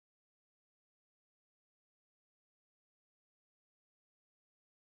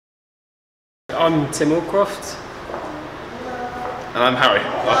I'm Tim Allcroft. And I'm Harry.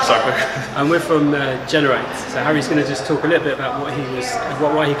 Oh, sorry. And we're from Generate. So Harry's going to just talk a little bit about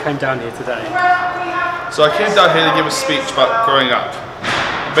why he came down here today. So I came down here to give a speech about growing up.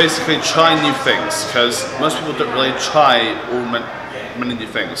 Basically trying new things, because most people don't really try many new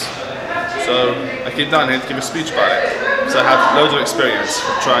things. So I came down here to give a speech about it. So I have loads of experience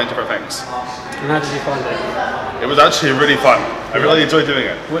of trying different things. And how did you find it? It was actually really fun. I really enjoyed doing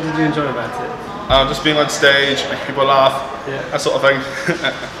it. What did you enjoy about it? Just being on stage, making people laugh, that sort of thing.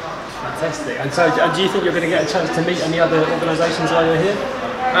 Fantastic. And so, do you think you're going to get a chance to meet any other organisations while you're here?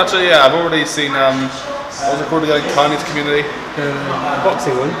 Actually, yeah, I've already seen, what was it called again, Carney's Community? The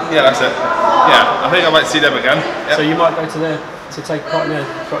boxing one? Yeah, that's it. Yeah, I think I might see them again. Yep. So you might go to take part in their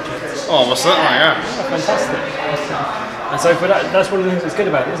project? Oh, well, certainly, yeah. Oh, fantastic. And so for that's one of the things that's good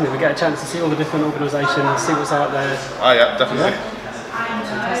about it, isn't it? We get a chance to see all the different organisations, see what's out there. Oh yeah, definitely. Yeah.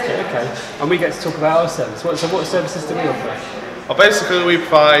 Fantastic, okay. And we get to talk about our service. So what services do we offer? Well, basically we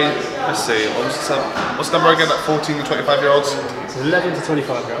provide, let's see, what's the number again, like 14 to 25 year olds? So 11 to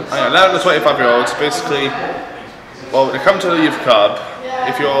 25 year olds. Oh, yeah, 11 to 25 year olds, basically, well, they come to the youth club.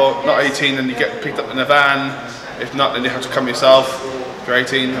 If you're not 18 then you get picked up in a van. If not, then you have to come yourself, if you're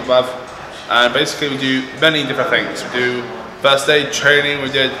 18 and above. And basically we do many different things. We do first aid training, we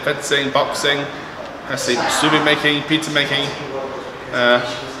do fencing, boxing, let's see, swimming making, pizza making,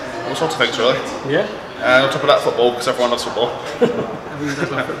 all sorts of things really. Yeah. And on top of that, football, because everyone loves football. Everyone does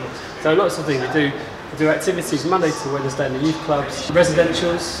love football. So lots of things. We do activities Monday to Wednesday in the youth clubs,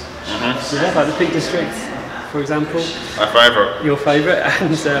 residentials, yeah, like the Peak District, for example. My favourite. Your favourite.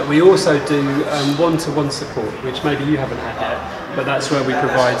 And we also do one-to-one support, which maybe you haven't had yet, but that's where we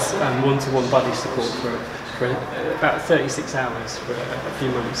provide one-to-one buddy support for about 36 hours for a few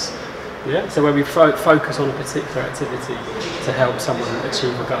months. Yeah. So where we focus on a particular activity to help someone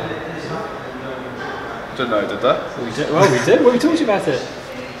achieve a goal. Didn't know I did that. We did. Well, we did. Well, we talked to you about it.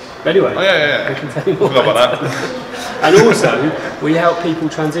 But anyway, oh, yeah. We can tell you more about that. And also, we help people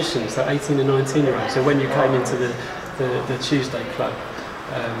transition, so 18 and 19 year olds. So when you came into the Tuesday club,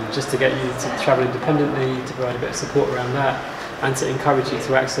 just to get you to travel independently, to provide a bit of support around that, and to encourage you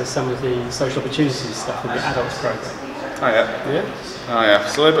to access some of the social opportunities stuff in the adults program. Oh yeah. Yeah. Oh yeah.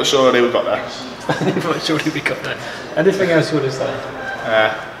 Slowly but surely we got there. Slowly but surely we got there. Anything else you want to say?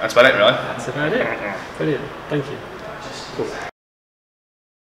 That's about it, really. That's about it. Brilliant. Thank you. Cool.